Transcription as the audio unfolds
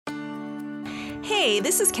Hey,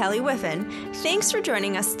 this is Kelly Whiffen. Thanks for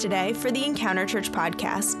joining us today for the Encounter Church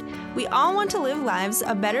podcast. We all want to live lives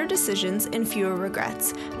of better decisions and fewer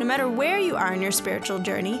regrets. No matter where you are in your spiritual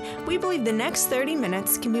journey, we believe the next 30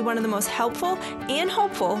 minutes can be one of the most helpful and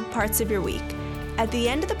hopeful parts of your week. At the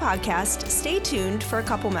end of the podcast, stay tuned for a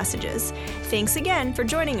couple messages. Thanks again for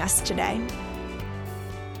joining us today.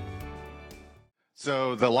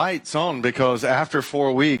 So the light's on because after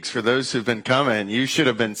 4 weeks, for those who've been coming, you should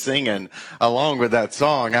have been singing along with that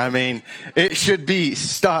song. I mean, it should be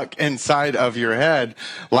stuck inside of your head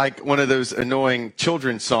like one of those annoying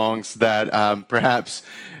children's songs that perhaps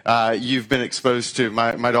you've been exposed to.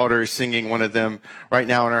 My daughter is singing one of them right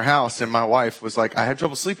now in her house, and my wife was like, I had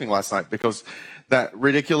trouble sleeping last night because that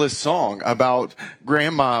ridiculous song about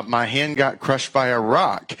grandma, my hand got crushed by a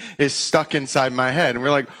rock, is stuck inside my head. And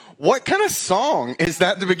we're like, what kind of song is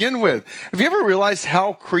that to begin with? Have you ever realized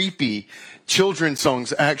how creepy children's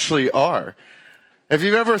songs actually are? Have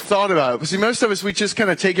you ever thought about it? See, most of us, we just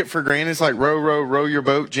kind of take it for granted. It's like, row, row, row your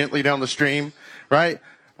boat gently down the stream, right?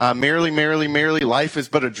 Merrily, merrily, merrily, life is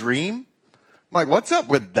but a dream. I'm like, what's up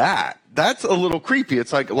with that? That's a little creepy.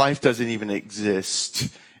 It's like life doesn't even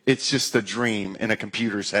exist. It's just a dream in a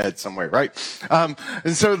computer's head somewhere, right?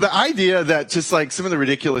 And so the idea that just like some of the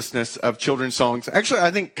ridiculousness of children's songs, actually, I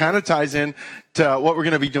think kind of ties in to what we're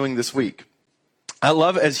going to be doing this week. I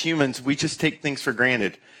love as humans, we just take things for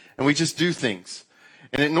granted and we just do things.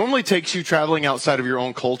 And it normally takes you traveling outside of your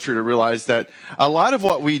own culture to realize that a lot of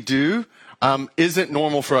what we do isn't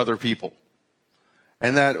normal for other people.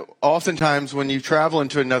 And that oftentimes when you travel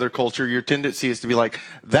into another culture, your tendency is to be like,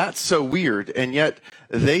 that's so weird. And yet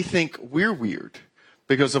they think we're weird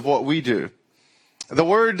because of what we do. The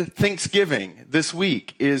word Thanksgiving this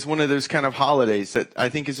week is one of those kind of holidays that I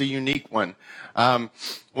think is a unique one.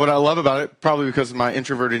 What I love about it, probably because of my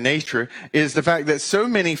introverted nature, is the fact that so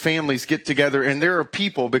many families get together and there are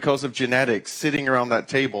people because of genetics sitting around that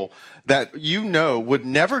table that you know would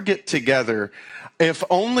never get together if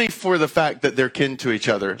only for the fact that they're kin to each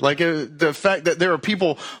other. Like the fact that there are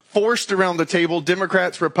people forced around the table,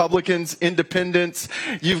 Democrats, Republicans, independents.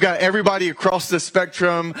 You've got everybody across the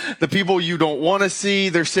spectrum. The people you don't want to see,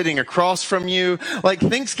 they're sitting across from you. Like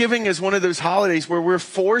Thanksgiving is one of those holidays where we're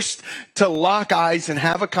forced to lock eyes and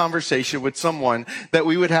have a conversation with someone that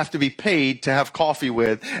we would have to be paid to have coffee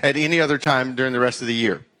with at any other time during the rest of the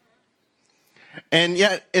year. And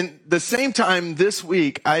yet, in the same time this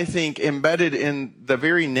week, I think embedded in the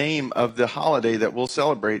very name of the holiday that we'll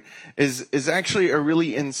celebrate is actually a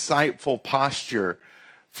really insightful posture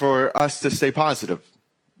for us to stay positive.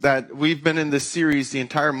 That we've been in this series the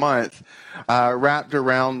entire month wrapped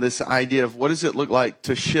around this idea of what does it look like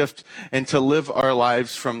to shift and to live our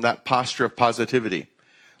lives from that posture of positivity.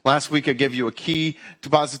 Last week, I gave you a key to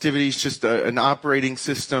positivity. It's just an operating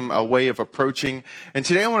system, a way of approaching. And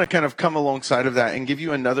today, I want to kind of come alongside of that and give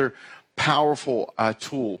you another powerful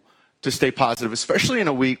tool to stay positive, especially in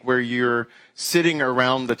a week where you're sitting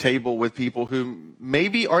around the table with people who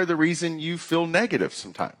maybe are the reason you feel negative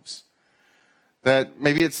sometimes. That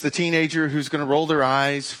maybe it's the teenager who's going to roll their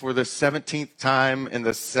eyes for the 17th time in the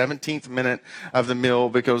 17th minute of the meal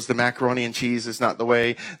because the macaroni and cheese is not the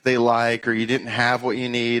way they like, or you didn't have what you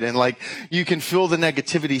need. And like, you can feel the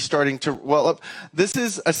negativity starting to well up. This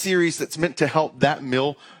is a series that's meant to help that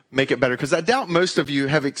meal make it better. Because I doubt most of you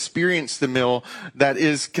have experienced the meal that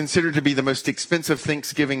is considered to be the most expensive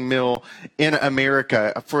Thanksgiving meal in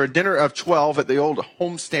America. For a dinner of 12 at the old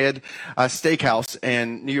Homestead Steakhouse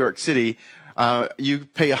in New York City, you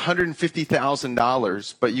pay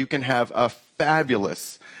 $150,000, but you can have a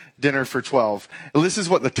fabulous dinner for 12. This is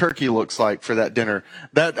what the turkey looks like for that dinner.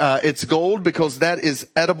 That it's gold because that is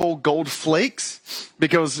edible gold flakes.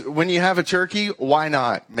 Because when you have a turkey, why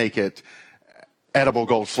not make it edible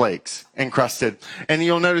gold flakes encrusted? And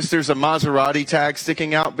you'll notice there's a Maserati tag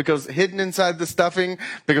sticking out because hidden inside the stuffing,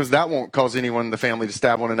 because that won't cause anyone in the family to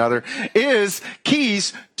stab one another, is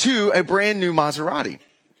keys to a brand new Maserati.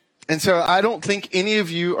 And so I don't think any of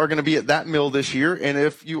you are going to be at that meal this year. And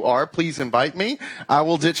if you are, please invite me. I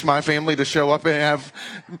will ditch my family to show up and have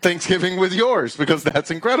Thanksgiving with yours because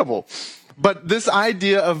that's incredible. But this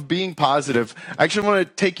idea of being positive, I actually want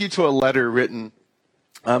to take you to a letter written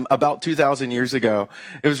about 2,000 years ago.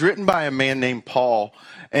 It was written by a man named Paul.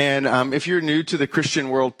 And if you're new to the Christian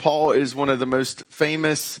world, Paul is one of the most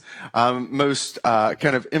famous, most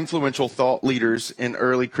kind of influential thought leaders in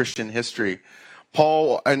early Christian history.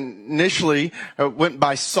 Paul initially went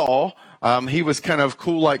by Saul, He was kind of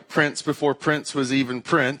cool like Prince before Prince was even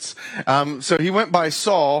Prince. So he went by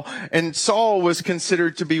Saul, and Saul was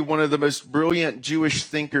considered to be one of the most brilliant Jewish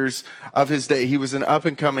thinkers of his day. He was an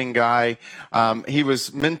up-and-coming guy. He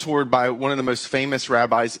was mentored by one of the most famous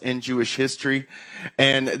rabbis in Jewish history,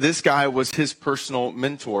 and this guy was his personal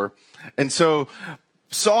mentor. And so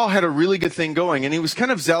Saul had a really good thing going, and he was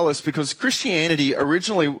kind of zealous because Christianity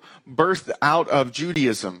originally birthed out of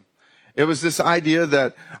Judaism. It was this idea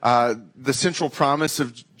that the central promise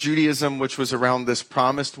of Judaism, which was around this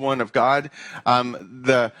promised one of God,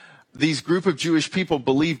 these group of Jewish people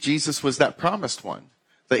believed Jesus was that promised one,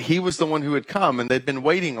 that he was the one who had come, and they'd been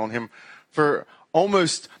waiting on him for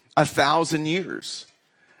almost 1,000 years.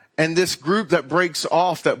 And this group that breaks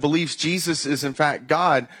off, that believes Jesus is in fact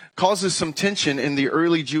God, causes some tension in the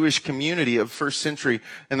early Jewish community of first century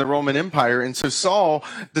in the Roman Empire. And so Saul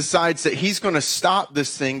decides that he's going to stop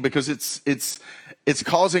this thing because it's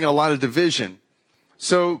causing a lot of division.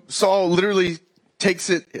 So Saul literally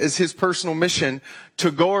takes it as his personal mission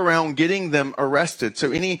to go around getting them arrested.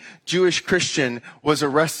 So any Jewish Christian was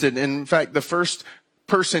arrested. And in fact, the first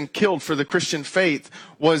person killed for the Christian faith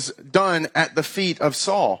was done at the feet of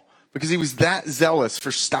Saul, because he was that zealous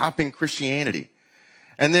for stopping Christianity.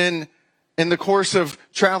 And then in the course of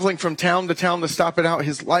traveling from town to stop it out,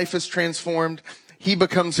 his life is transformed. He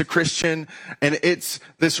becomes a Christian, and it's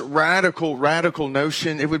this radical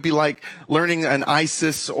notion. It would be like learning an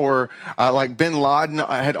ISIS or like bin Laden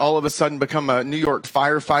had all of a sudden become a New York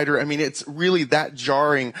firefighter. I mean, it's really that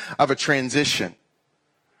jarring of a transition.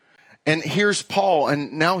 And here's Paul,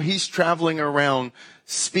 and now he's traveling around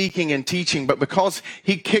speaking and teaching, but because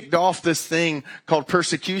he kicked off this thing called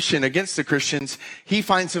persecution against the Christians, he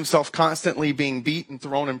finds himself constantly being beat and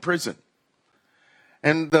thrown in prison.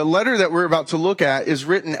 And the letter that we're about to look at is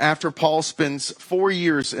written after Paul spends 4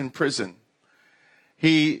 years in prison.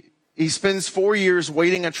 He spends 4 years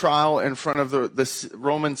waiting a trial in front of the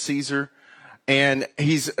Roman Caesar, and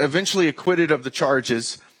he's eventually acquitted of the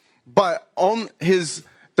charges. But on his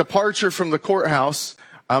departure from the courthouse,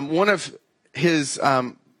 one of his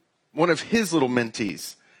little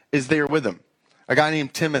mentees is there with him, a guy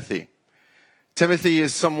named Timothy. Timothy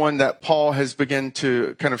is someone that Paul has begun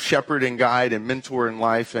to kind of shepherd and guide and mentor in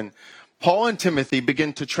life. And Paul and Timothy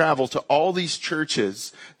begin to travel to all these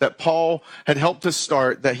churches that Paul had helped to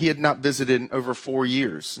start that he had not visited in over 4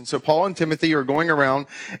 years. And so Paul and Timothy are going around,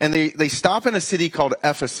 and they stop in a city called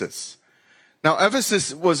Ephesus. Now,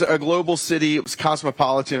 Ephesus was a global city. It was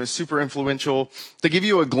cosmopolitan. It was super influential. To give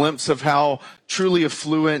you a glimpse of how truly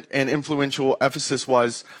affluent and influential Ephesus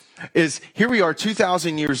was, is here we are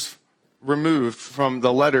 2,000 years removed from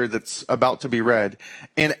the letter that's about to be read.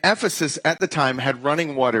 And Ephesus at the time had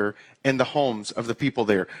running water in the homes of the people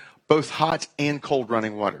there, both hot and cold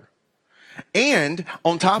running water. And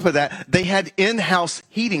on top of that, they had in-house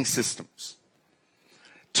heating systems.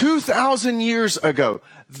 2,000 years ago,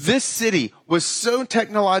 this city was so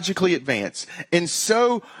technologically advanced and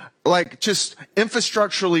so just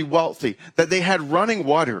infrastructurally wealthy that they had running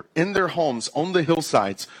water in their homes on the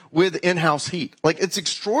hillsides with in-house heat. It's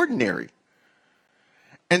extraordinary.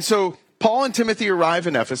 And so Paul and Timothy arrive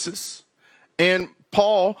in Ephesus, and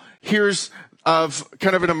Paul hears of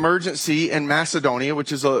kind of an emergency in Macedonia,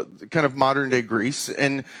 which is a kind of modern day Greece.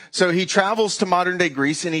 And so he travels to modern day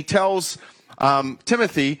Greece, and he tells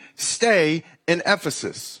Timothy, stay in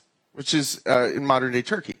Ephesus, which is in modern day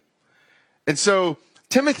Turkey. And so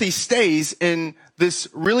Timothy stays in this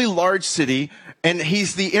really large city, and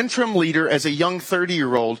he's the interim leader as a young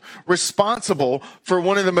 30-year-old responsible for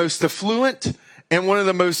one of the most affluent and one of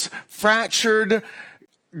the most fractured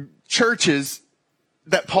churches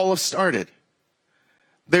that Paul has started.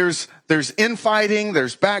 There's infighting,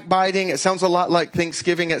 there's backbiting. It sounds a lot like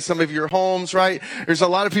Thanksgiving at some of your homes, right? There's a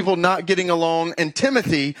lot of people not getting along, and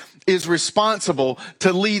Timothy is responsible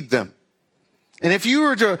to lead them. And if you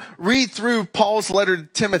were to read through Paul's letter to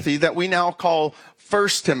Timothy that we now call 1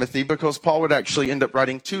 Timothy, because Paul would actually end up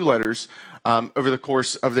writing 2 letters over the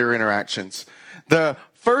course of their interactions. The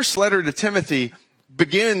first letter to Timothy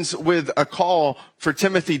begins with a call for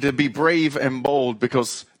Timothy to be brave and bold,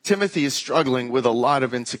 because Timothy is struggling with a lot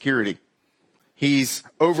of insecurity. He's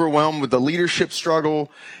overwhelmed with the leadership struggle.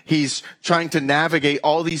 He's trying to navigate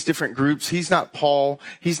all these different groups. He's not Paul.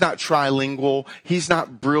 He's not trilingual. He's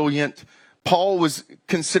not brilliant. Paul was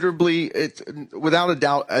considerably, without a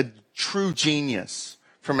doubt, a true genius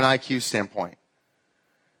from an IQ standpoint.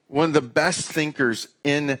 One of the best thinkers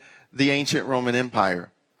in the ancient Roman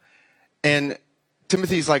Empire. And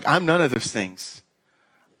Timothy's like, I'm none of those things.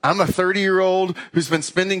 I'm a 30-year-old who's been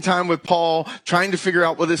spending time with Paul, trying to figure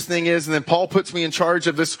out what this thing is. And then Paul puts me in charge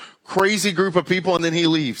of this crazy group of people, and then he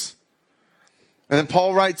leaves. And then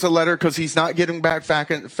Paul writes a letter because he's not getting back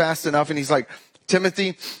fast enough. And he's like,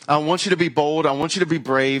 Timothy, I want you to be bold. I want you to be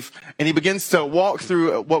brave. And he begins to walk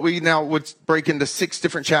through what we now would break into 6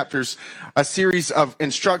 different chapters, a series of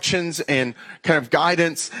instructions and kind of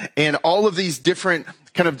guidance and all of these different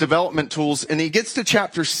kind of development tools. And he gets to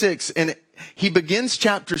chapter 6, and he begins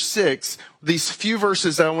chapter 6, these few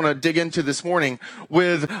verses that I want to dig into this morning,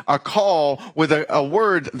 with a call, with a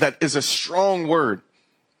word that is a strong word.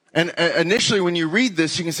 And initially when you read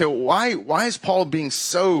this, you can say, why is Paul being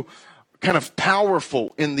so kind of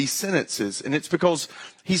powerful in these sentences? And it's because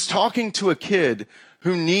he's talking to a kid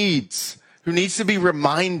who needs to be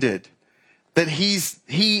reminded that he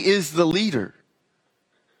is the leader.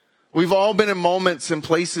 We've all been in moments and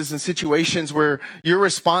places and situations where you're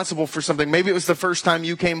responsible for something. Maybe it was the first time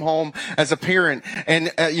you came home as a parent,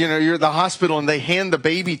 and you're at the hospital and they hand the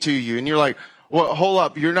baby to you, and you're like, "Well, hold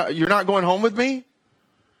up, you're not going home with me?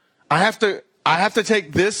 I have to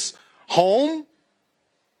take this home?"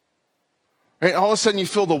 Right? All of a sudden you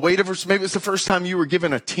feel the weight of it. Maybe it's the first time you were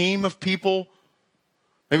given a team of people.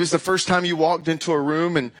 Maybe it's the first time you walked into a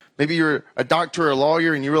room, and maybe you're a doctor or a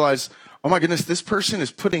lawyer and you realize, oh my goodness, this person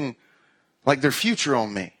is putting like their future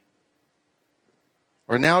on me.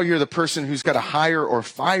 Or now you're the person who's got to hire or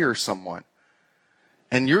fire someone,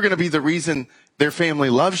 and you're going to be the reason their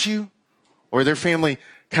family loves you, or their family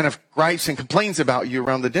kind of gripes and complains about you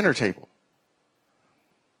around the dinner table.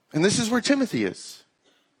 And this is where Timothy is.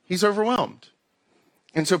 He's overwhelmed.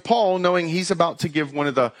 And so Paul, knowing he's about to give one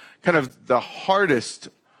of the kind of the hardest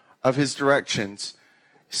of his directions,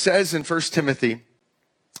 says in 1 Timothy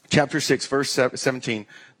chapter 6, verse 17,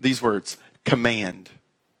 these words, command.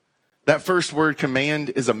 That first word, command,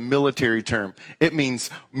 is a military term. It means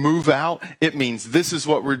move out. It means this is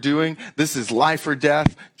what we're doing. This is life or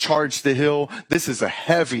death. Charge the hill. This is a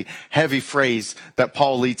heavy, heavy phrase that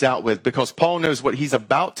Paul leads out with, because Paul knows what he's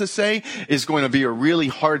about to say is going to be a really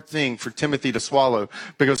hard thing for Timothy to swallow.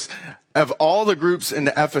 Because of all the groups in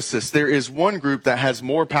Ephesus, there is one group that has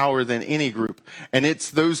more power than any group. And it's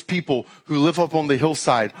those people who live up on the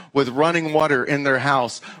hillside with running water in their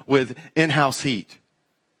house with in-house heat.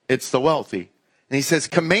 It's the wealthy. And he says,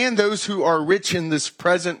 command those who are rich in this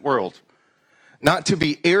present world not to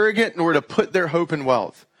be arrogant nor to put their hope in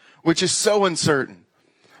wealth, which is so uncertain,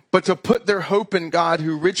 but to put their hope in God,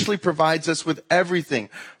 who richly provides us with everything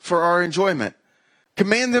for our enjoyment.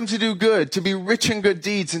 Command them to do good, to be rich in good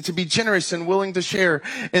deeds, and to be generous and willing to share.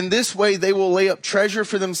 In this way, they will lay up treasure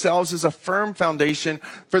for themselves as a firm foundation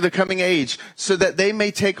for the coming age, so that they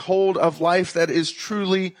may take hold of life that is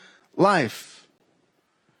truly life.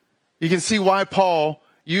 You can see why Paul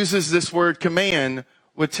uses this word command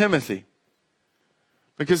with Timothy.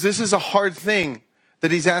 Because this is a hard thing that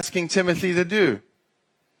he's asking Timothy to do.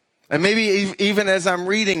 And maybe even as I'm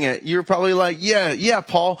reading it, you're probably like, yeah,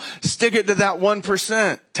 Paul, stick it to that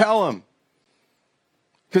 1%. Tell them.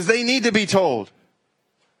 Because they need to be told.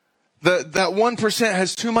 That 1%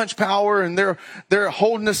 has too much power, and they're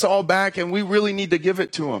holding us all back, and we really need to give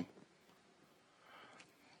it to them.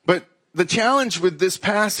 But the challenge with this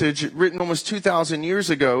passage, written almost 2,000 years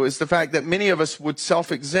ago, is the fact that many of us would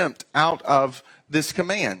self-exempt out of this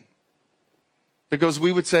command. Because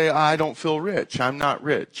we would say, I don't feel rich. I'm not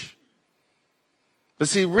rich. But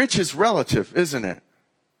see, rich is relative, isn't it?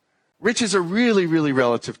 Rich is a really, really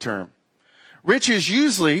relative term. Rich is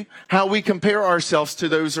usually how we compare ourselves to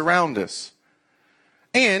those around us.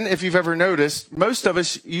 And if you've ever noticed, most of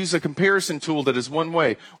us use a comparison tool that is one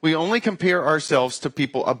way. We only compare ourselves to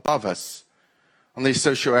people above us on the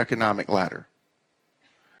socioeconomic ladder.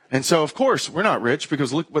 And so, of course, we're not rich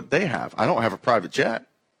because look what they have. I don't have a private jet.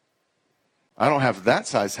 I don't have that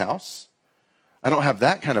size house. I don't have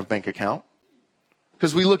that kind of bank account.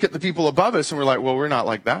 Because we look at the people above us and we're like, well, we're not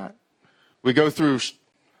like that. We go through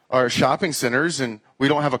our shopping centers and we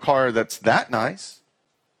don't have a car that's that nice.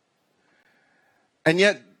 And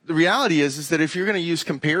yet, the reality is that if you're going to use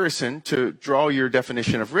comparison to draw your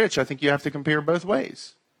definition of rich, I think you have to compare both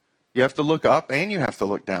ways. You have to look up and you have to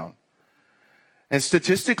look down. And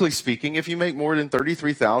statistically speaking, if you make more than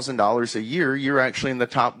 $33,000 a year, you're actually in the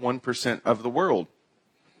top 1% of the world.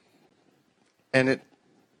 And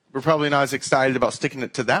we're probably not as excited about sticking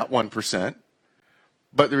it to that 1%.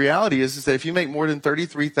 But the reality is that if you make more than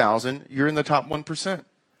 $33,000, you're in the top 1%.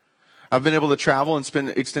 I've been able to travel and spend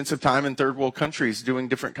extensive time in third world countries doing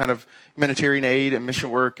different kind of humanitarian aid and mission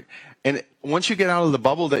work. And once you get out of the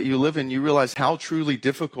bubble that you live in, you realize how truly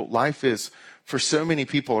difficult life is for so many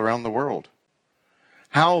people around the world.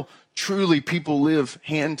 How truly people live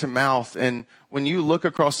hand to mouth. And when you look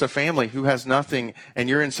across a family who has nothing and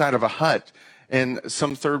you're inside of a hut in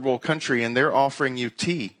some third world country and they're offering you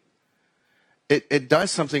tea, it does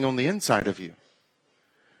something on the inside of you.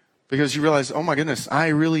 Because you realize, oh my goodness, I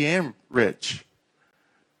really am rich.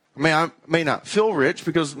 I may not feel rich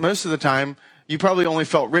because most of the time you probably only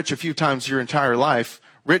felt rich a few times your entire life.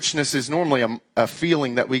 Richness is normally a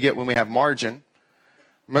feeling that we get when we have margin.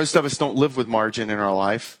 Most of us don't live with margin in our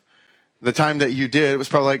life. The time that you did, it was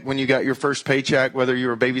probably like when you got your first paycheck, whether you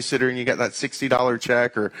were a babysitter and you got that $60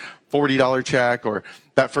 check or $40 check, or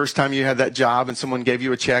that first time you had that job and someone gave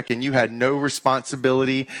you a check and you had no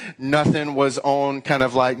responsibility. Nothing was on, kind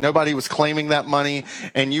of like nobody was claiming that money.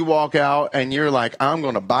 And you walk out and you're like, I'm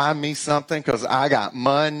going to buy me something because I got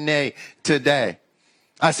money today.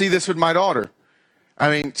 I see this with my daughter.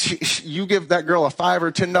 I mean, you give that girl a $5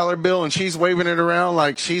 or $10 bill and she's waving it around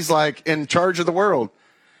like she's like in charge of the world.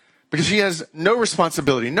 Because she has no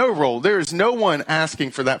responsibility, no role. There is no one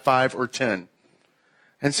asking for that 5 or 10.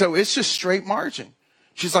 And so it's just straight margin.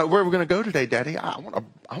 She's like, where are we going to go today, Daddy? I want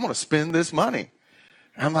to spend this money.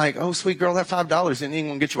 And I'm like, oh, sweet girl, that $5 isn't even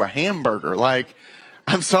going to get you a hamburger. Like,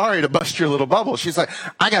 I'm sorry to bust your little bubble. She's like,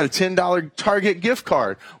 I got a $10 Target gift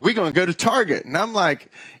card. We're going to go to Target. And I'm like,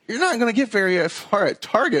 you're not going to get very far at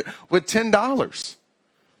Target with $10.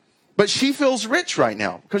 But she feels rich right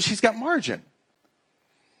now because she's got margin.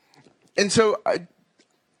 And so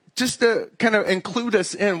just to kind of include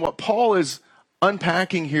us in what Paul is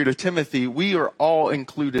unpacking here to Timothy, we are all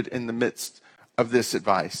included in the midst of this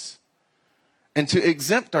advice. And to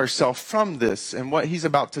exempt ourselves from this and what he's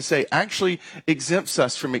about to say actually exempts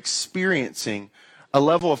us from experiencing a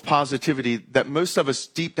level of positivity that most of us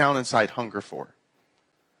deep down inside hunger for.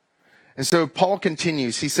 And so Paul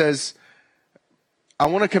continues. He says, I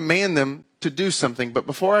want to command them to do something, but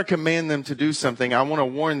before I command them to do something, I want to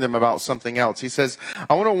warn them about something else. He says,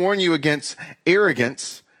 I want to warn you against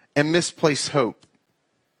arrogance and misplaced hope.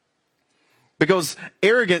 Because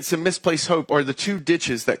arrogance and misplaced hope are the two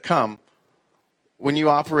ditches that come when you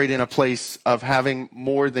operate in a place of having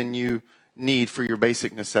more than you need for your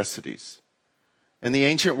basic necessities. In the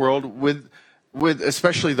ancient world, with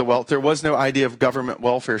especially the wealth, there was no idea of government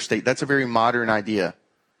welfare state. That's a very modern idea.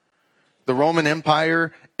 The Roman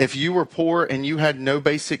Empire, if you were poor and you had no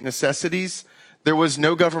basic necessities, there was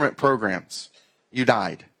no government programs. You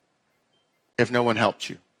died if no one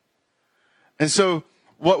helped you. And so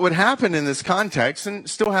what would happen in this context, and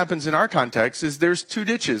still happens in our context, is there's two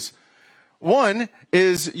ditches. One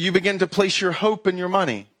is you begin to place your hope in your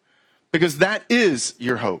money because that is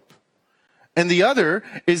your hope. And the other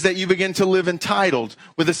is that you begin to live entitled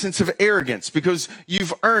with a sense of arrogance because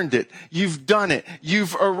you've earned it, you've done it,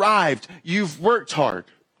 you've arrived, you've worked hard.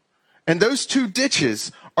 And those two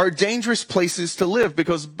ditches are dangerous places to live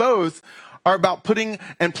because both are about putting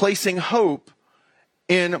and placing hope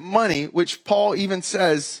in money, which Paul even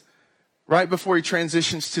says right before he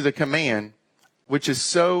transitions to the command, which is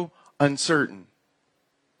so uncertain.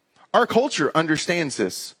 Our culture understands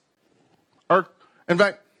this. In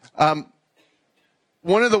fact,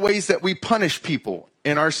 one of the ways that we punish people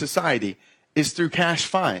in our society is through cash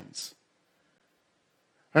fines.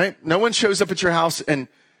 Right? No one shows up at your house and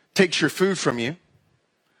takes your food from you.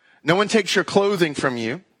 No one takes your clothing from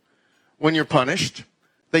you when you're punished.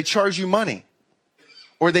 They charge you money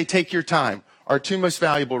or they take your time, our two most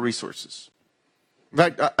valuable resources. In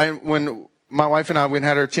fact, when my wife and I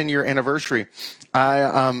had our 10-year anniversary,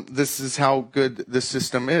 this is how good this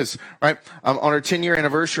system is, right? On our 10-year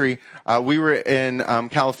anniversary, we were in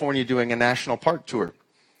California doing a national park tour.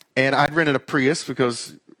 And I'd rented a Prius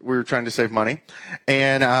because we were trying to save money.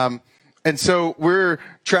 And so we're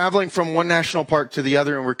traveling from one national park to the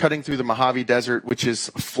other, and we're cutting through the Mojave Desert, which is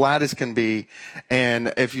flat as can be.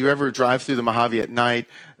 And if you ever drive through the Mojave at night,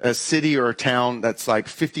 a city or a town that's like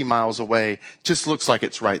 50 miles away just looks like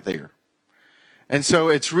it's right there. And so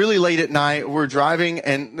it's really late at night. We're driving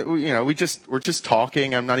and, we're just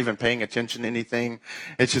talking. I'm not even paying attention to anything.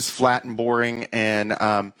 It's just flat and boring. And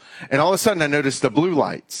all of a sudden I noticed the blue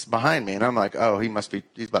lights behind me and I'm like, oh,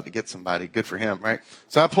 he's about to get somebody. Good for him. Right.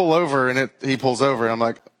 So I pull over and he pulls over and I'm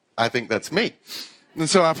like, I think that's me. And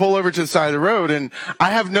so I pull over to the side of the road and I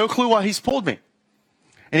have no clue why he's pulled me.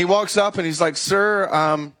 And he walks up and he's like, sir,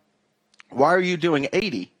 why are you doing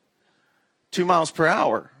 80, 2 miles per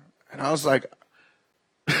hour? And I was like,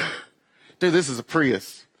 dude, this is a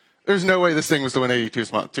Prius. There's no way this thing was doing 82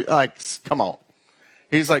 miles. Like, come on.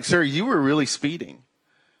 He's like, sir, you were really speeding.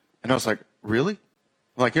 And I was like, really?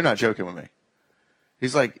 I'm like, you're not joking with me.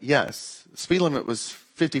 He's like, yes. The speed limit was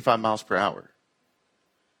 55 miles per hour.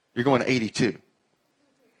 You're going 82.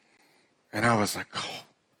 And I was like,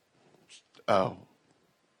 oh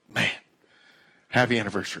man. Happy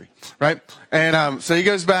anniversary. Right? And so he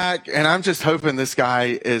goes back, and I'm just hoping this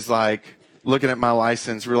guy is like, looking at my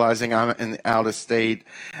license, realizing I'm out of state.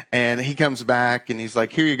 And he comes back and he's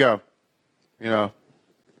like, here you go. You know,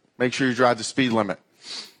 make sure you drive the speed limit.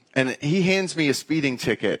 And he hands me a speeding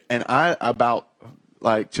ticket, and I about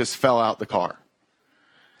just fell out the car.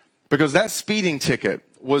 Because that speeding ticket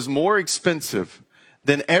was more expensive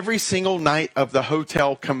than every single night of the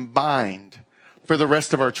hotel combined for the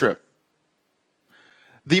rest of our trip.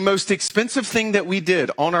 The most expensive thing that we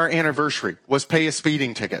did on our anniversary was pay a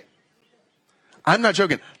speeding ticket. I'm not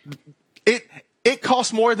joking. It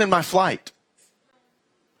cost more than my flight.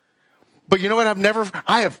 But you know what?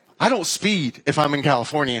 I don't speed if I'm in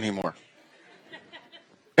California anymore.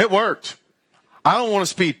 It worked. I don't want to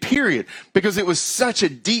speed, period, because it was such a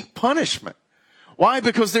deep punishment. Why?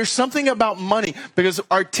 Because there's something about money, because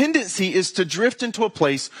our tendency is to drift into a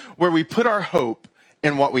place where we put our hope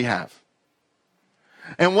in what we have.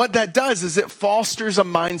 And what that does is it fosters a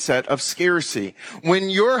mindset of scarcity. When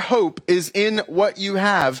your hope is in what you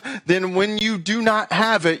have, then when you do not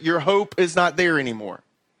have it, your hope is not there anymore.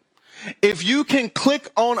 If you can click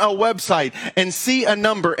on a website and see a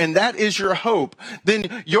number and that is your hope,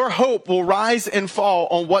 then your hope will rise and fall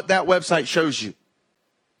on what that website shows you.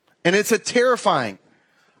 And it's a terrifying,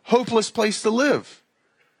 hopeless place to live.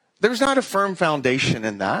 There's not a firm foundation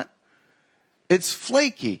in that. It's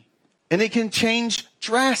flaky and it can change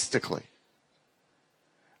drastically.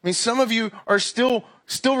 I mean, some of you are still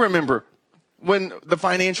remember when the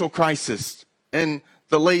financial crisis in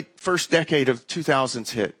the late first decade of 2000s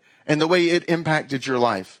hit. And the way it impacted your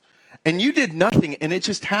life. And you did nothing, and it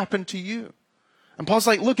just happened to you. And Paul's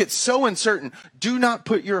like, look, it's so uncertain. Do not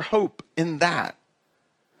put your hope in that.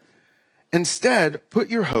 Instead, put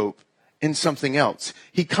your hope in something else.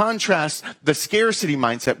 He contrasts the scarcity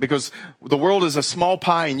mindset, because the world is a small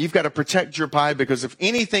pie, and you've got to protect your pie, because if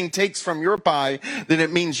anything takes from your pie, then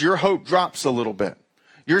it means your hope drops a little bit.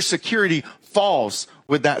 Your security falls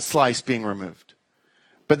with that slice being removed.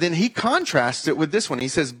 But then he contrasts it with this one. He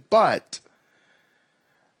says, but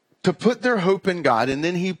to put their hope in God. And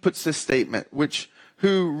then he puts this statement,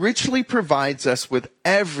 who richly provides us with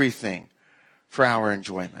everything for our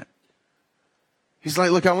enjoyment. He's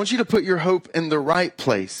like, look, I want you to put your hope in the right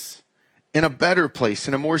place, in a better place,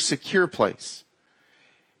 in a more secure place.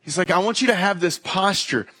 He's like, I want you to have this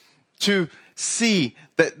posture to see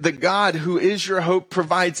that the God who is your hope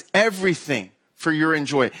provides everything for your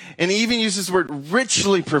enjoy. And he even uses the word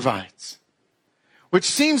richly provides, which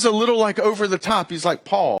seems a little like over the top. He's like,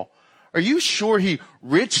 Paul, are you sure he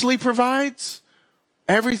richly provides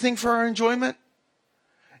everything for our enjoyment?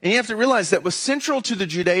 And you have to realize that was central to the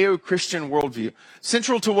Judeo-Christian worldview,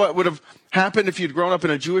 central to what would have happened if you'd grown up in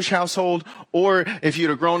a Jewish household, or if you'd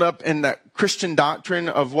have grown up in that Christian doctrine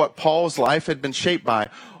of what Paul's life had been shaped by.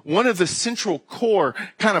 One of the central core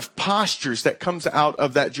kind of postures that comes out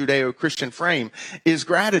of that Judeo-Christian frame is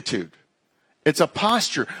gratitude. It's a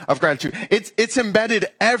posture of gratitude. It's embedded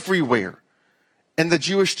everywhere in the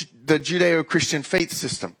Judeo-Christian faith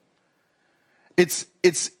system. It's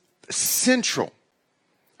central.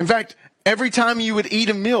 In fact, every time you would eat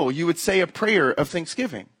a meal, you would say a prayer of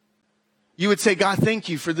thanksgiving. You would say, God, thank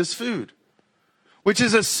you for this food, which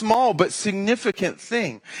is a small but significant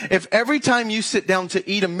thing. If every time you sit down to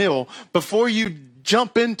eat a meal, before you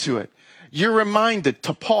jump into it, you're reminded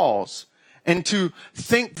to pause and to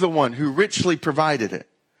thank the one who richly provided it.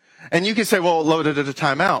 And you can say, well, loaded at a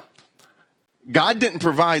timeout. God didn't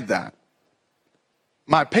provide that.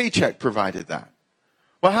 My paycheck provided that.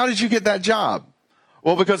 Well, how did you get that job?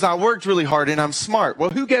 Well, because I worked really hard and I'm smart. Well,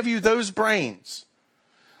 who gave you those brains?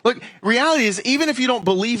 Look, reality is, even if you don't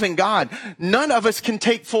believe in God, none of us can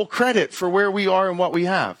take full credit for where we are and what we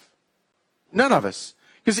have. None of us.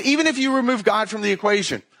 Because even if you remove God from the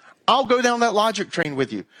equation, I'll go down that logic train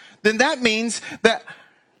with you. Then that means that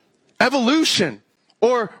evolution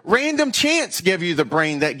or random chance gave you the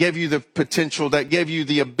brain, that gave you the potential, that gave you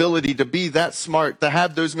the ability to be that smart, to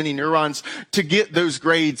have those many neurons, to get those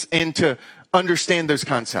grades and to understand those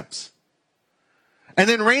concepts. And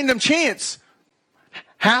then random chance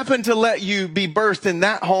happened to let you be birthed in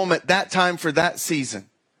that home at that time for that season.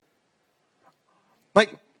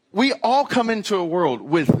 Like, we all come into a world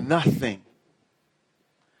with nothing.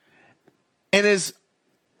 And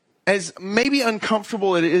as maybe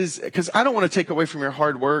uncomfortable it is, because I don't want to take away from your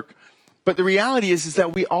hard work, but the reality is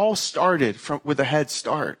that we all started with a head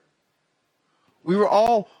start. We were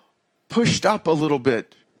all pushed up a little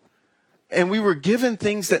bit. And we were given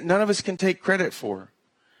things that none of us can take credit for.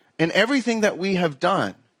 And everything that we have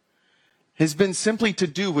done has been simply to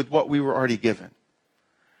do with what we were already given.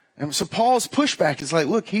 And so Paul's pushback is like,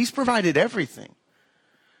 look, he's provided everything.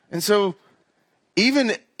 And so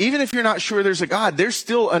even if you're not sure there's a God, there's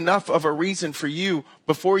still enough of a reason for you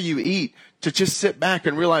before you eat to just sit back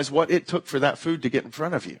and realize what it took for that food to get in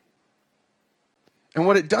front of you. And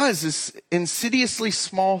what it does is insidiously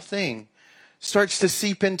small thing starts to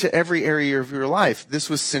seep into every area of your life. This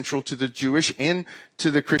was central to the Jewish and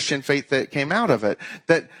to the Christian faith that came out of it.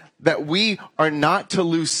 That we are not to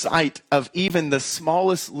lose sight of even the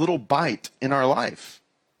smallest little bite in our life.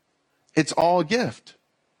 It's all a gift.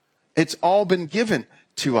 It's all been given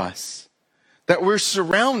to us. That we're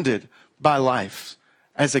surrounded by life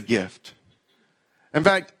as a gift. In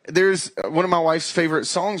fact, there's one of my wife's favorite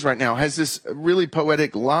songs right now has this really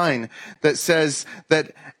poetic line that says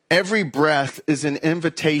that every breath is an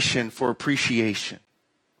invitation for appreciation.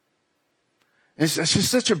 It's just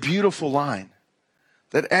such a beautiful line,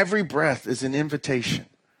 that every breath is an invitation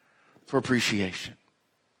for appreciation.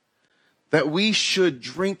 That we should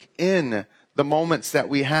drink in the moments that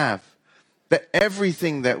we have, that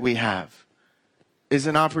everything that we have is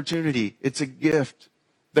an opportunity. It's a gift.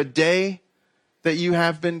 The day that you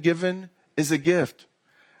have been given is a gift.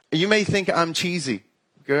 You may think I'm cheesy.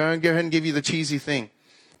 Go ahead and give you the cheesy thing.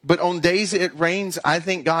 But on days it rains, I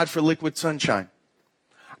thank God for liquid sunshine.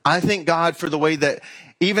 I thank God for the way that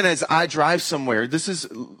even as I drive somewhere, this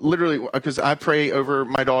is literally because I pray over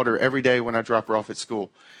my daughter every day when I drop her off at school.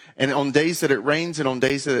 And on days that it rains and on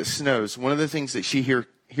days that it snows, one of the things that she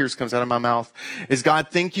hears comes out of my mouth is, God,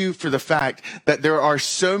 thank you for the fact that there are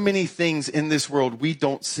so many things in this world we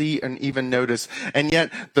don't see and even notice. And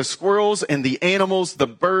yet the squirrels and the animals, the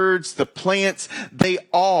birds, the plants, they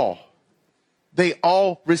all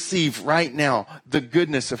receive right now the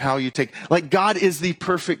goodness of how you take. Like God is the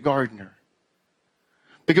perfect gardener.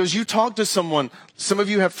 Because you talk to someone, some of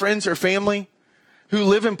you have friends or family who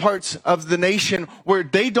live in parts of the nation where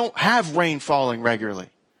they don't have rain falling regularly.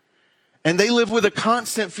 And they live with a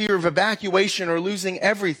constant fear of evacuation or losing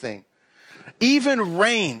everything. Even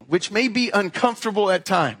rain, which may be uncomfortable at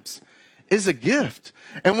times, is a gift.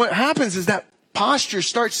 And what happens is that posture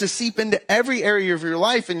starts to seep into every area of your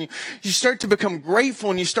life, and you start to become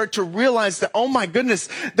grateful, and you start to realize that, oh my goodness,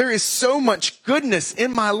 there is so much goodness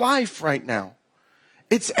in my life right now.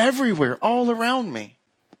 It's everywhere, all around me.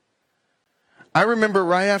 I remember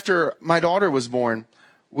right after my daughter was born,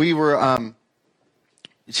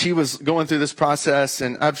 she was going through this process,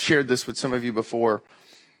 and I've shared this with some of you before.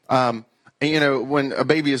 And when a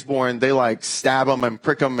baby is born, they like stab them and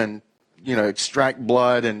prick them and extract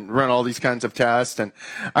blood and run all these kinds of tests. And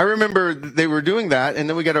I remember they were doing that. And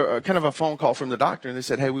then we got a kind of a phone call from the doctor, and they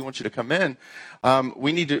said, hey, we want you to come in.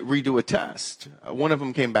 We need to redo a test. One of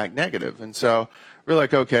them came back negative. And so we're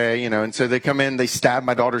like, okay, and so they come in, they stab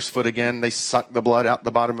my daughter's foot again. They suck the blood out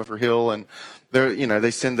the bottom of her heel, and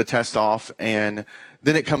they send the test off, and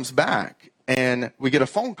then it comes back, and we get a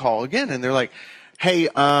phone call again, and they're like, hey,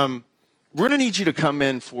 we're going to need you to come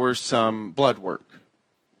in for some blood work.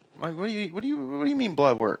 I'm like, what do you mean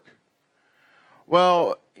blood work?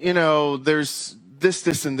 Well, there's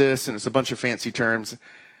this, and this, and it's a bunch of fancy terms.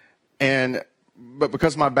 But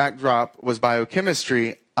because my backdrop was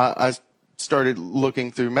biochemistry, I started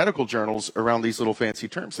looking through medical journals around these little fancy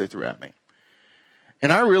terms they threw at me.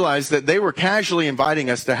 And I realized that they were casually inviting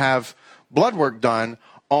us to have blood work done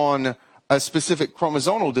on a specific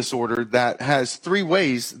chromosomal disorder that has 3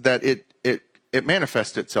 ways that it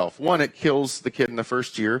manifests itself. 1, it kills the kid in the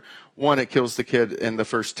first year. 1, it kills the kid in the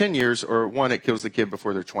first 10 years. Or 1, it kills the kid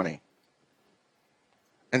before they're 20.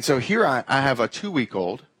 And so here I have a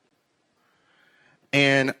 2-week-old,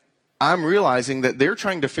 and I'm realizing that they're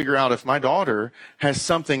trying to figure out if my daughter has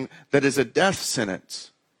something that is a death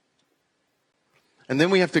sentence. And then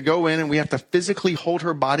we have to go in and we have to physically hold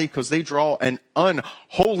her body because they draw an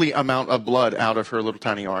unholy amount of blood out of her little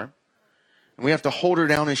tiny arm. And we have to hold her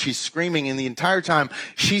down, and she's screaming. And the entire time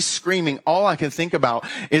she's screaming, all I can think about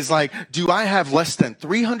is like, do I have less than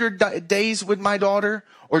 300 days with my daughter,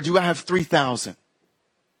 or do I have 3,000?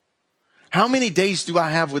 How many days do I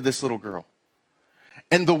have with this little girl?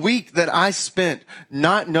 And the week that I spent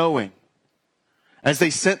not knowing, as they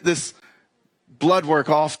sent this blood work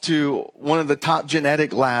off to one of the top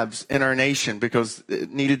genetic labs in our nation because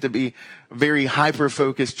it needed to be a very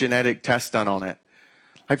hyper-focused genetic test done on it.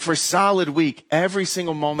 Like for a solid week, every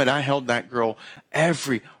single moment I held that girl,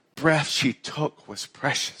 every breath she took was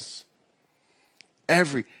precious.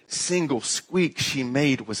 Every single squeak she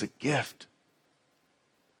made was a gift.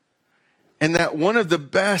 And that one of the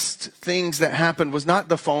best things that happened was not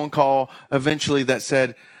the phone call eventually that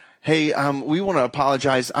said, hey, we want to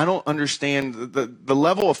apologize. I don't understand. The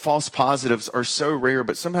level of false positives are so rare,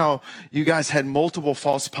 but somehow you guys had multiple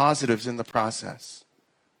false positives in the process.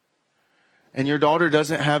 And your daughter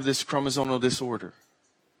doesn't have this chromosomal disorder.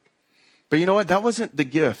 But you know what? That wasn't the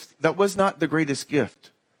gift. That was not the greatest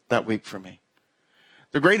gift that week for me.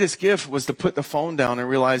 The greatest gift was to put the phone down and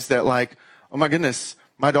realize that, like, oh my goodness,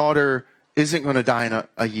 my daughter isn't going to die in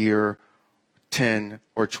a year, 10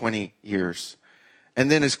 or 20 years.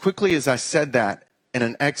 And then as quickly as I said that in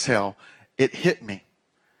an exhale, it hit me.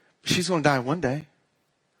 She's going to die one day.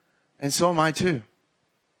 And so am I too.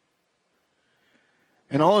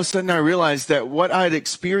 And all of a sudden I realized that what I had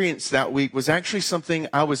experienced that week was actually something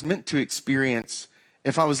I was meant to experience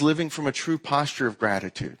if I was living from a true posture of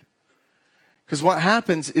gratitude. Because what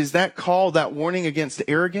happens is that call, that warning against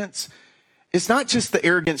arrogance, it's not just the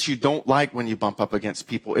arrogance you don't like when you bump up against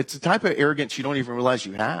people. It's the type of arrogance you don't even realize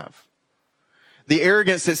you have. The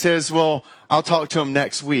arrogance that says, well, I'll talk to them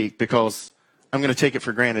next week because I'm going to take it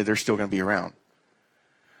for granted they're still going to be around.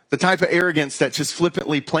 The type of arrogance that just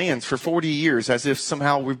flippantly plans for 40 years as if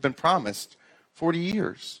somehow we've been promised 40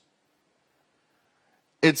 years.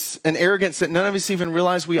 It's an arrogance that none of us even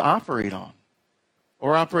realize we operate on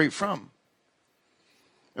or operate from.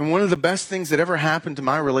 And one of the best things that ever happened to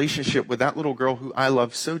my relationship with that little girl who I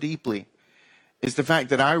love so deeply is the fact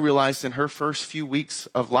that I realized in her first few weeks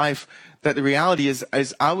of life that the reality is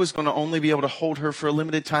I was going to only be able to hold her for a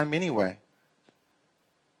limited time anyway.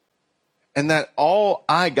 And that all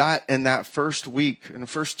I got in that first week, in the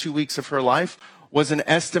first 2 weeks of her life, was an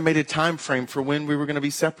estimated time frame for when we were going to be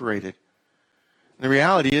separated. And the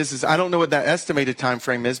reality is I don't know what that estimated time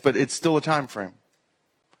frame is, but it's still a time frame.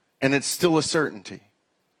 And it's still a certainty.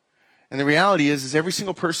 And the reality is every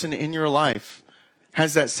single person in your life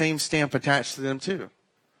has that same stamp attached to them too.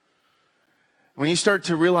 When you start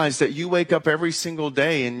to realize that you wake up every single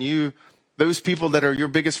day and those people that are your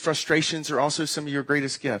biggest frustrations are also some of your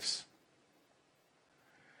greatest gifts.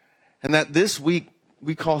 And that this week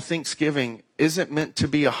we call Thanksgiving isn't meant to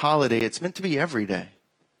be a holiday. It's meant to be every day.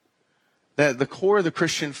 That the core of the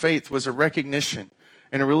Christian faith was a recognition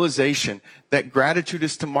and a realization that gratitude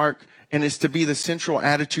is to mark and is to be the central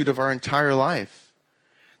attitude of our entire life.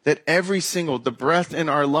 That the breath in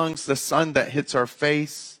our lungs, the sun that hits our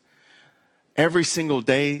face, every single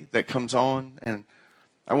day that comes on. And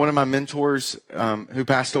one of my mentors who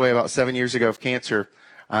passed away about 7 years ago of cancer,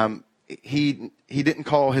 he didn't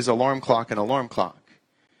call his alarm clock an alarm clock.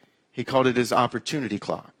 He called it his opportunity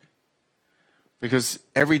clock. Because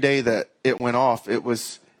every day that it went off, it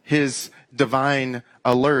was his divine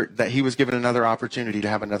alert that he was given another opportunity to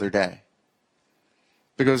have another day.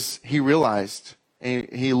 Because he realized, and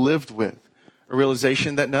he lived with a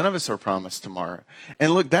realization that none of us are promised tomorrow.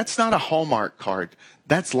 And look, that's not a Hallmark card.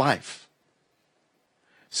 That's life.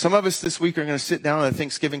 Some of us this week are going to sit down at a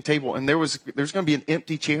Thanksgiving table and there's going to be an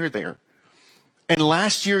empty chair there. And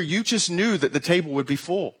last year, you just knew that the table would be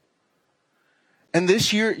full. And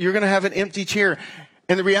this year, you're going to have an empty chair.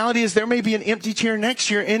 And the reality is there may be an empty chair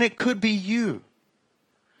next year, and it could be you.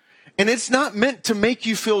 And it's not meant to make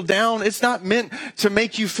you feel down. It's not meant to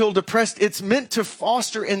make you feel depressed. It's meant to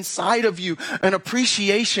foster inside of you an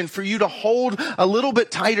appreciation for you to hold a little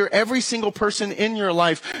bit tighter every single person in your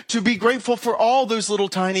life, to be grateful for all those little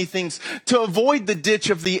tiny things, to avoid the ditch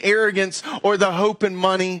of the arrogance or the hope in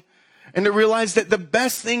money, and to realize that the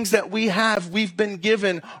best things that we have, we've been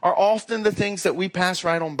given, are often the things that we pass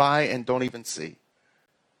right on by and don't even see.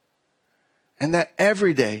 And that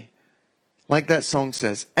every day, like that song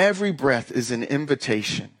says, every breath is an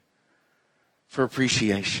invitation for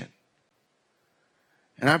appreciation.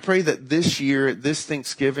 And I pray that this year, this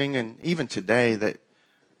Thanksgiving, and even today, that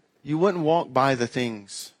you wouldn't walk by the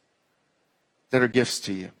things that are gifts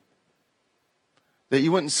to you. That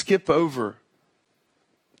you wouldn't skip over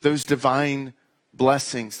those divine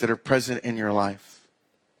blessings that are present in your life.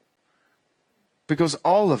 Because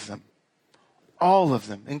all of them,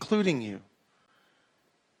 including you,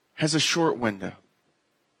 has a short window.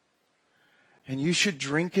 And you should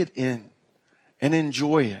drink it in and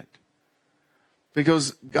enjoy it.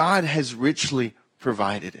 Because God has richly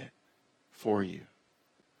provided it for you.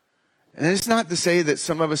 And it's not to say that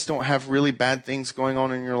some of us don't have really bad things going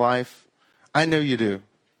on in your life. I know you do.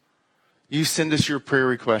 You send us your prayer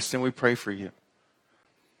requests and we pray for you.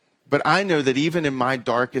 But I know that even in my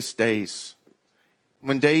darkest days,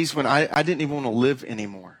 when I didn't even want to live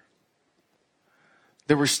anymore,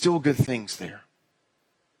 there were still good things there.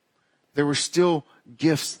 There were still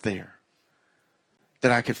gifts there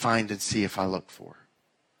that I could find and see if I looked for.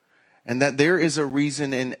 And that there is a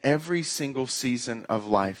reason in every single season of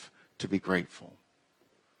life to be grateful.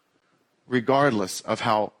 Regardless of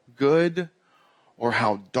how good or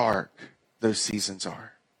how dark those seasons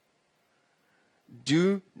are.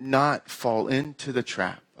 Do not fall into the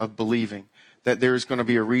trap of believing that there's going to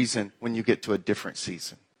be a reason when you get to a different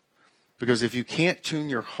season. Because if you can't tune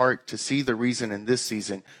your heart to see the reason in this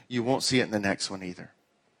season, you won't see it in the next one either.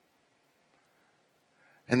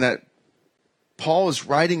 And that Paul is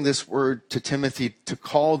writing this word to Timothy to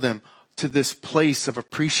call them to this place of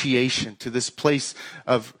appreciation, to this place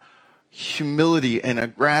of humility and a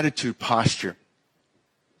gratitude posture.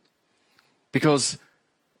 Because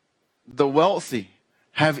the wealthy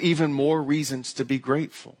have even more reasons to be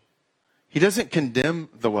grateful. He doesn't condemn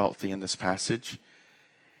the wealthy in this passage.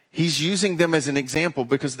 He's using them as an example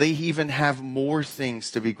because they even have more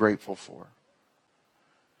things to be grateful for.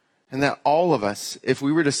 And that all of us, if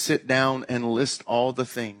we were to sit down and list all the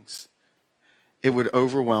things, it would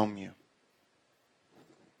overwhelm you.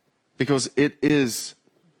 Because it is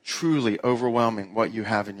truly overwhelming what you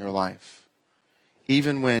have in your life,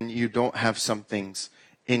 even when you don't have some things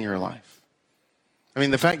in your life. I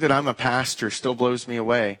mean, the fact that I'm a pastor still blows me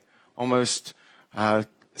away. Almost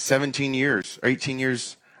 17 years or 18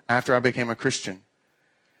 years after I became a Christian.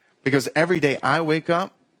 Because every day I wake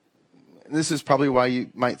up, this is probably why you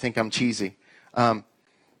might think I'm cheesy.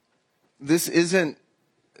 This isn't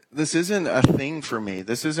a thing for me.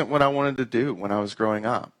 This isn't what I wanted to do when I was growing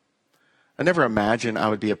up. I never imagined I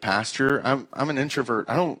would be a pastor. I'm an introvert.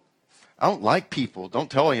 I don't like people. Don't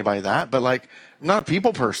tell anybody that. But I'm not a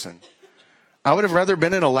people person. I would have rather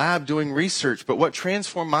been in a lab doing research. But what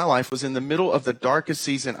transformed my life was in the middle of the darkest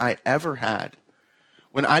season I ever had,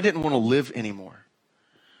 when I didn't want to live anymore.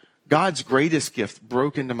 God's greatest gift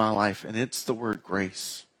broke into my life, and it's the word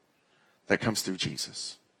grace that comes through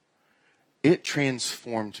Jesus. It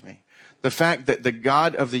transformed me. The fact that the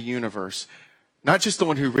God of the universe, not just the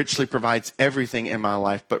one who richly provides everything in my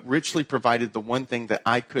life, but richly provided the one thing that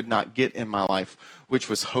I could not get in my life, which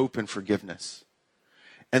was hope and forgiveness.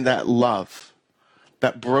 And that love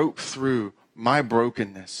that broke through my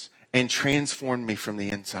brokenness and transformed me from the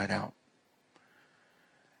inside out.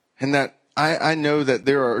 And that I know that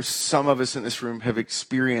there are some of us in this room have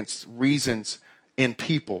experienced reasons in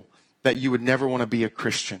people that you would never want to be a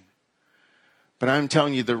Christian. But I'm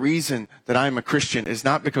telling you, the reason that I'm a Christian is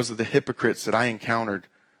not because of the hypocrites that I encountered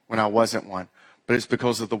when I wasn't one, but it's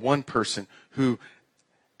because of the one person who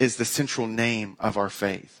is the central name of our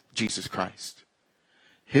faith, Jesus Christ.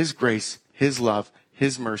 His grace, his love,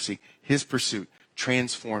 his mercy, his pursuit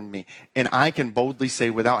transformed me. And I can boldly say,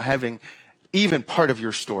 without having even part of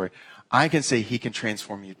your story, I can say he can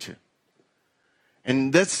transform you too.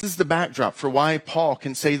 And this is the backdrop for why Paul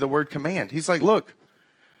can say the word command. He's like, look,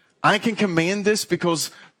 I can command this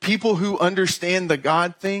because people who understand the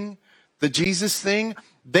God thing, the Jesus thing,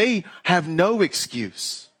 they have no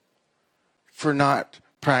excuse for not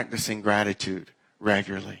practicing gratitude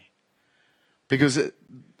regularly. Because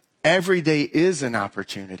every day is an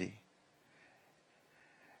opportunity.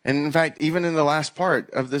 And in fact, even in the last part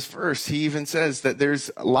of this verse, he even says that there's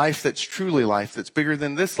life that's truly life, that's bigger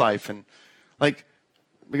than this life. And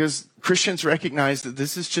because Christians recognize that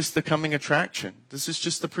this is just the coming attraction. This is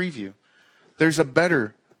just the preview. There's a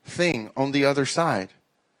better thing on the other side.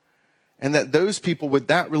 And that those people with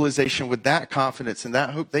that realization, with that confidence and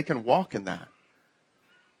that hope, they can walk in that.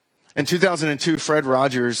 In 2002, Fred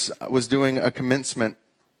Rogers was doing a commencement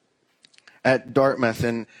at Dartmouth,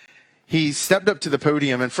 and he stepped up to the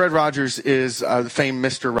podium, and Fred Rogers is the famed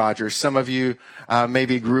Mr. Rogers. Some of you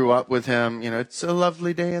maybe grew up with him. You know, it's a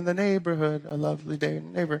lovely day in the neighborhood, a lovely day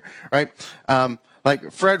in the neighborhood, right?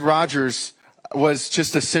 Fred Rogers was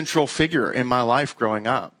just a central figure in my life growing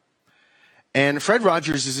up. And Fred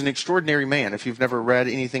Rogers is an extraordinary man. If you've never read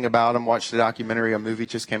anything about him, watched the documentary, a movie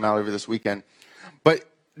just came out over this weekend. But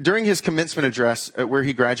during his commencement address, where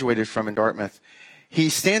he graduated from in Dartmouth, he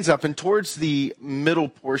stands up, and towards the middle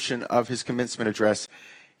portion of his commencement address,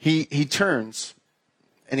 he turns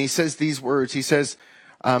and he says these words. He says,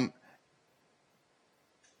 and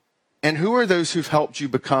who are those who've helped you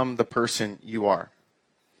become the person you are?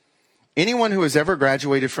 Anyone who has ever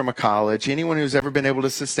graduated from a college, anyone who's ever been able to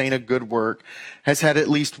sustain a good work, has had at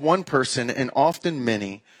least one person, and often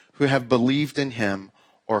many, who have believed in him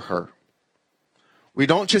or her. We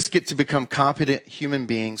don't just get to become competent human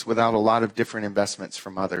beings without a lot of different investments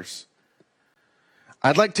from others.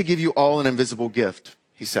 I'd like to give you all an invisible gift,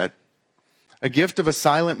 he said. A gift of a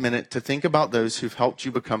silent minute to think about those who've helped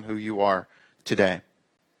you become who you are today.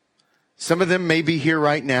 Some of them may be here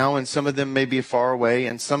right now, and some of them may be far away,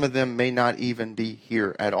 and some of them may not even be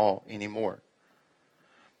here at all anymore.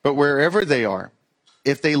 But wherever they are,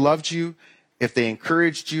 if they loved you, if they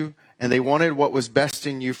encouraged you, and they wanted what was best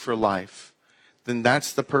in you for life, then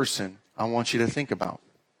that's the person I want you to think about.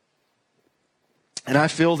 And I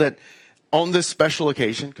feel that on this special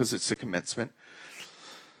occasion, because it's a commencement,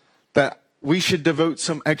 that we should devote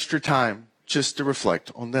some extra time just to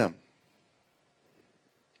reflect on them.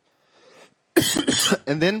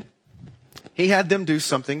 And then he had them do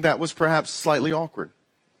something that was perhaps slightly awkward.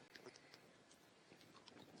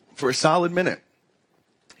 For a solid minute,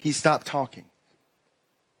 he stopped talking.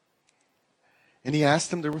 And he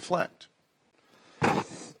asked them to reflect.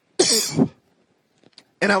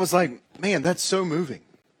 And I was like, man, that's so moving.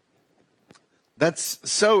 That's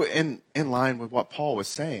so in line with what Paul was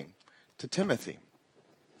saying to Timothy.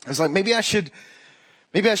 I was like, maybe I should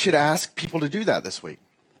ask people to do that this week.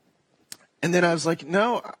 And then I was like,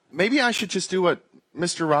 no, maybe I should just do what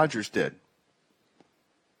Mr. Rogers did.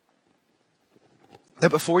 That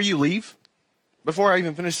before you leave, before I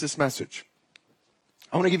even finish this message,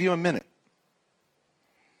 I want to give you a minute.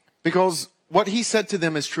 Because what he said to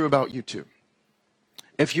them is true about you too.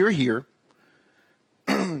 If you're here,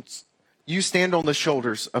 you stand on the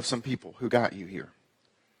shoulders of some people who got you here.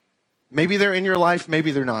 Maybe they're in your life, maybe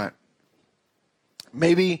they're not.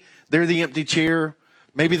 Maybe they're the empty chair.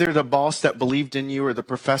 Maybe they're the boss that believed in you, or the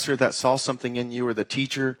professor that saw something in you, or the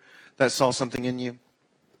teacher that saw something in you.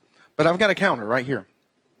 But I've got a counter right here.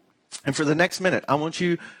 And for the next minute, I want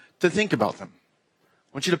you to think about them.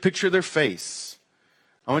 I want you to picture their face.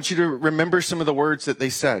 I want you to remember some of the words that they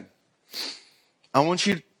said. I want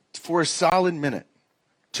you, for a solid minute,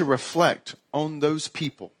 to reflect on those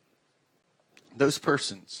people, those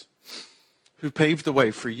persons who paved the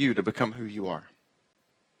way for you to become who you are.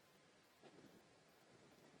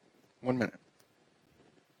 1 minute.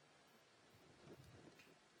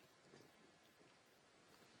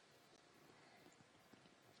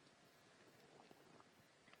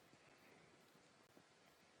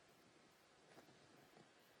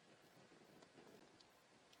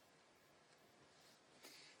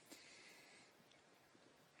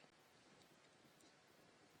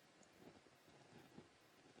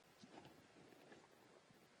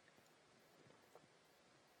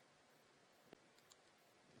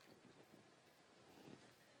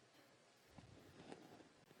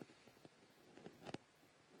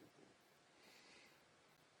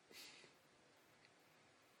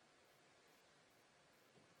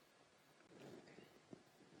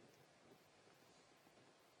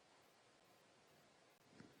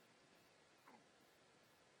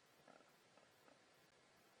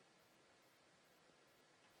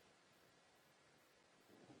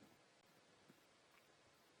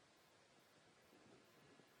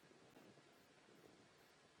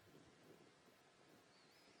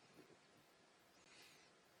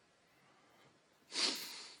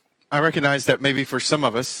 I recognize that maybe for some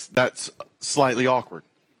of us, that's slightly awkward.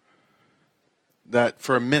 That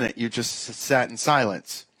for a minute, you just sat in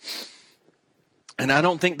silence. And I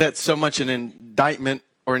don't think that's so much an indictment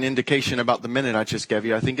or an indication about the minute I just gave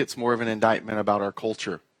you. I think it's more of an indictment about our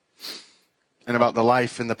culture and about the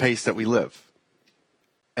life and the pace that we live.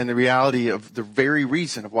 And the reality of the very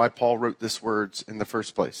reason of why Paul wrote these words in the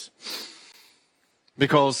first place.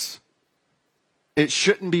 Because it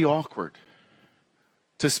shouldn't be awkward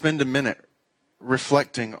to spend a minute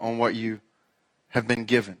reflecting on what you have been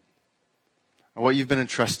given, and what you've been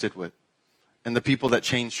entrusted with, and the people that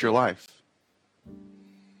changed your life.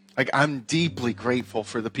 Like, I'm deeply grateful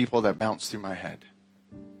for the people that bounced through my head.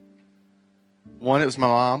 One, it was my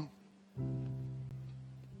mom,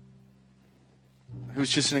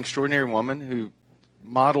 who's just an extraordinary woman who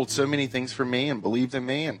modeled so many things for me and believed in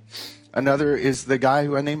me. And another is the guy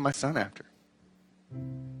who I named my son after.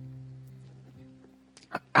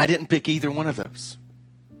 I didn't pick either one of those.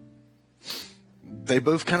 They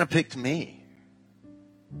both kind of picked me.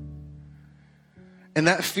 And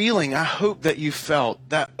that feeling, I hope that you felt,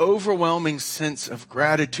 that overwhelming sense of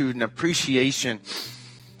gratitude and appreciation,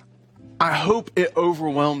 I hope it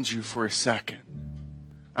overwhelmed you for a second.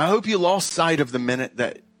 I hope you lost sight of the minute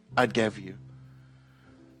that I'd give you.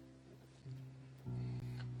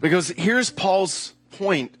 Because here's Paul's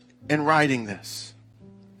point in writing this.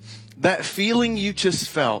 That feeling you just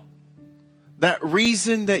felt, that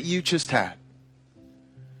reason that you just had,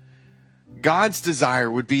 God's desire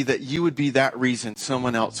would be that you would be that reason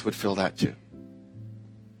someone else would feel that too.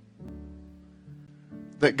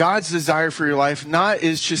 That God's desire for your life not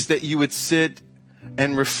is just that you would sit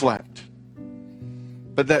and reflect,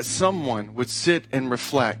 but that someone would sit and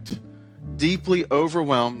reflect, deeply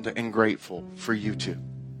overwhelmed and grateful for you too.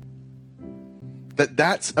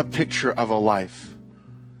 That's a picture of a life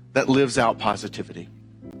that lives out positivity.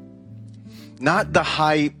 Not the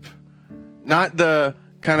hype, not the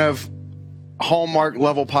kind of Hallmark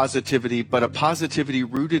level positivity, but a positivity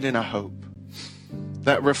rooted in a hope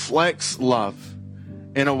that reflects love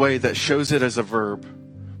in a way that shows it as a verb,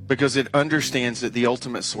 because it understands that the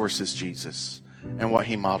ultimate source is Jesus and what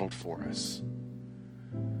he modeled for us.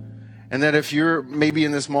 And that if you're maybe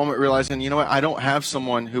in this moment realizing, you know what, I don't have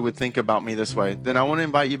someone who would think about me this way, then I want to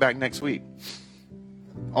invite you back next week,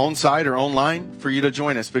 on site or online, for you to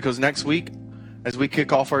join us. Because next week, as we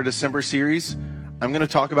kick off our December series, I'm going to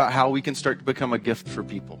talk about how we can start to become a gift for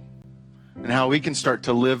people and how we can start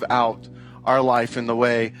to live out our life in the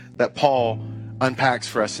way that Paul unpacks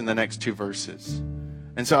for us in the next 2 verses.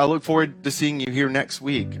 And so I look forward to seeing you here next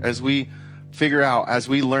week as we figure out, as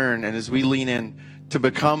we learn, and as we lean in to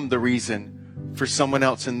become the reason for someone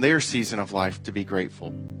else in their season of life to be grateful.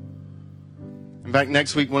 In fact,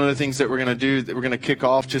 next week, one of the things that we're going to do, that we're going to kick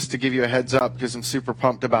off, just to give you a heads up because I'm super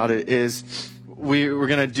pumped about it, is we're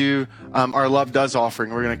going to do our Love Does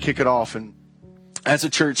offering. We're going to kick it off. And as a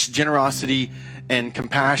church, generosity and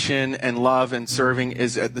compassion and love and serving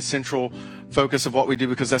is at the central focus of what we do,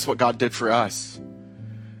 because that's what God did for us.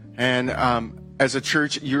 And as a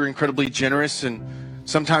church, you're incredibly generous, and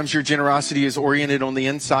sometimes your generosity is oriented on the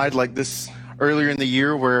inside, like this earlier in the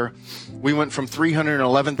year where we went from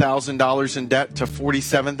 $311,000 in debt to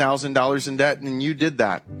 $47,000 in debt, and you did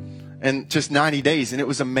that in just 90 days, and it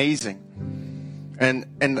was amazing. And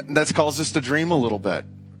that's caused us to dream a little bit.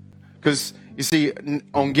 Because, you see,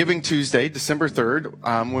 on Giving Tuesday, December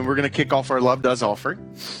 3rd, when we're going to kick off our Love Does offering,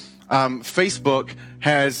 Facebook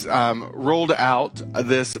has rolled out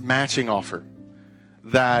this matching offer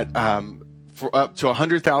that for up to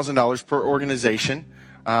 $100,000 per organization,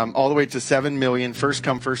 all the way to $7 million, first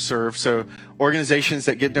come, first serve. So organizations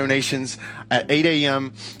that get donations at 8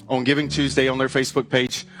 a.m. on Giving Tuesday on their Facebook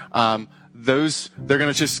page, they're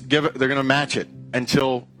going to just give it, they're going to match it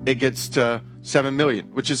until it gets to 7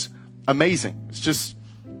 million, which is amazing. It's just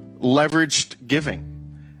leveraged giving.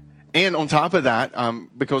 And on top of that,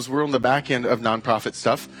 because we're on the back end of nonprofit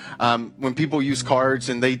stuff, when people use cards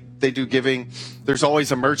and they do giving, there's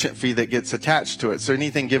always a merchant fee that gets attached to it. So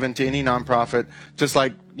anything given to any nonprofit, just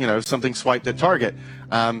like, something swiped at Target,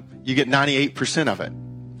 you get 98% of it.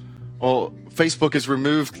 Well, Facebook has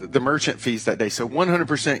removed the merchant fees that day. So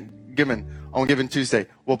 100% given on Giving Tuesday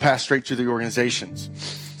will pass straight to the organizations.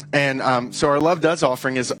 And so our Love Does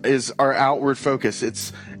offering is our outward focus.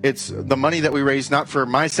 It's the money that we raise, not for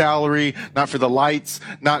my salary, not for the lights,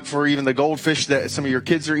 not for even the goldfish that some of your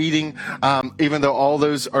kids are eating, even though all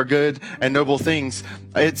those are good and noble things.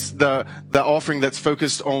 It's the offering that's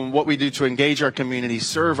focused on what we do to engage our community,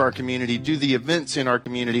 serve our community, do the events in our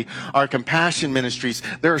community, our compassion ministries.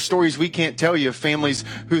 There are stories we can't tell you of families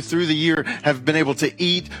who through the year have been able to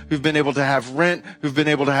eat, who've been able to have rent, who've been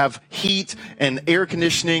able to have heat and air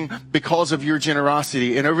conditioning because of your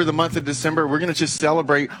generosity. And over the month of December, we're going to just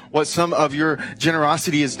celebrate what some of your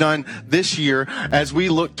generosity has done this year as we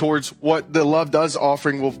look towards what the Love Does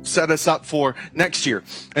offering will set us up for next year.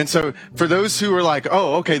 And so for those who are like,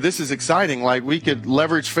 oh, okay, this is exciting, like we could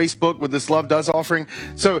leverage Facebook with this Love Does offering.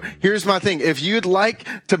 So here's my thing. If you'd like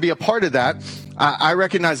to be a part of that, I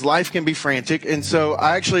recognize life can be frantic. And so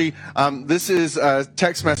I actually, this is a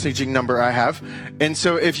text messaging number I have. And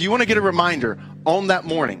so if you want to get a reminder on that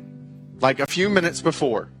morning, like a few minutes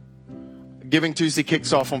before Giving Tuesday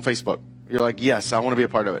kicks off on Facebook, you're like, yes, I want to be a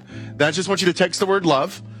part of it. Then I just want you to text the word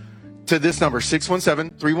love to this number,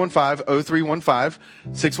 617-315-0315,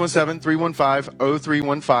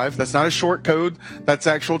 617-315-0315. That's not a short code. That's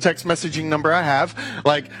the actual text messaging number I have.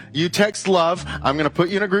 Like, you text love, I'm going to put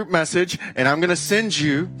you in a group message, and I'm going to send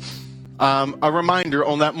you a reminder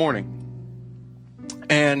on that morning.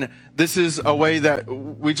 And this is a way that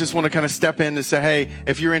we just want to kind of step in to say, hey,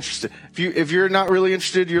 if you're interested, if you're not really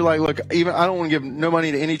interested, you're like, look, even I don't want to give no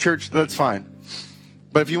money to any church, that's fine.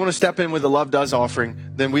 But if you want to step in with the Love Does offering,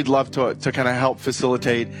 then we'd love to kind of help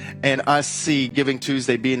facilitate and us see Giving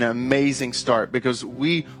Tuesday be an amazing start, because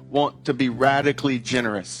we want to be radically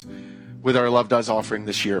generous with our Love Does offering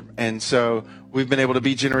this year. And so we've been able to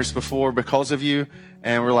be generous before because of you.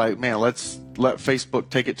 And we're like, man, let's let Facebook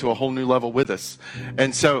take it to a whole new level with us.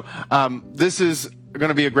 And so this is going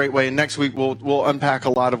to be a great way. And next week, we'll unpack a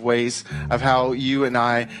lot of ways of how you and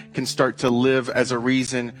I can start to live as a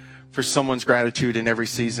reason for someone's gratitude in every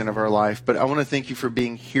season of our life. But I want to thank you for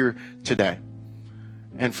being here today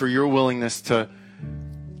and for your willingness to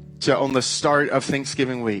on the start of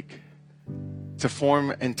Thanksgiving week, to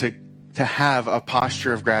form and to have a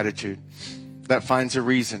posture of gratitude that finds a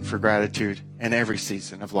reason for gratitude in every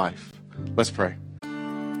season of life. Let's pray.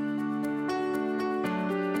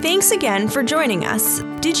 Thanks again for joining us.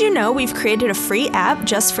 Did you know we've created a free app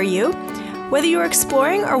just for you? Whether you're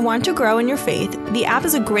exploring or want to grow in your faith, the app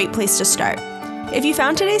is a great place to start. If you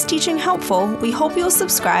found today's teaching helpful, we hope you'll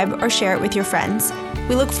subscribe or share it with your friends.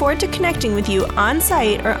 We look forward to connecting with you on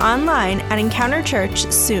site or online at Encounter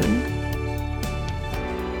Church soon.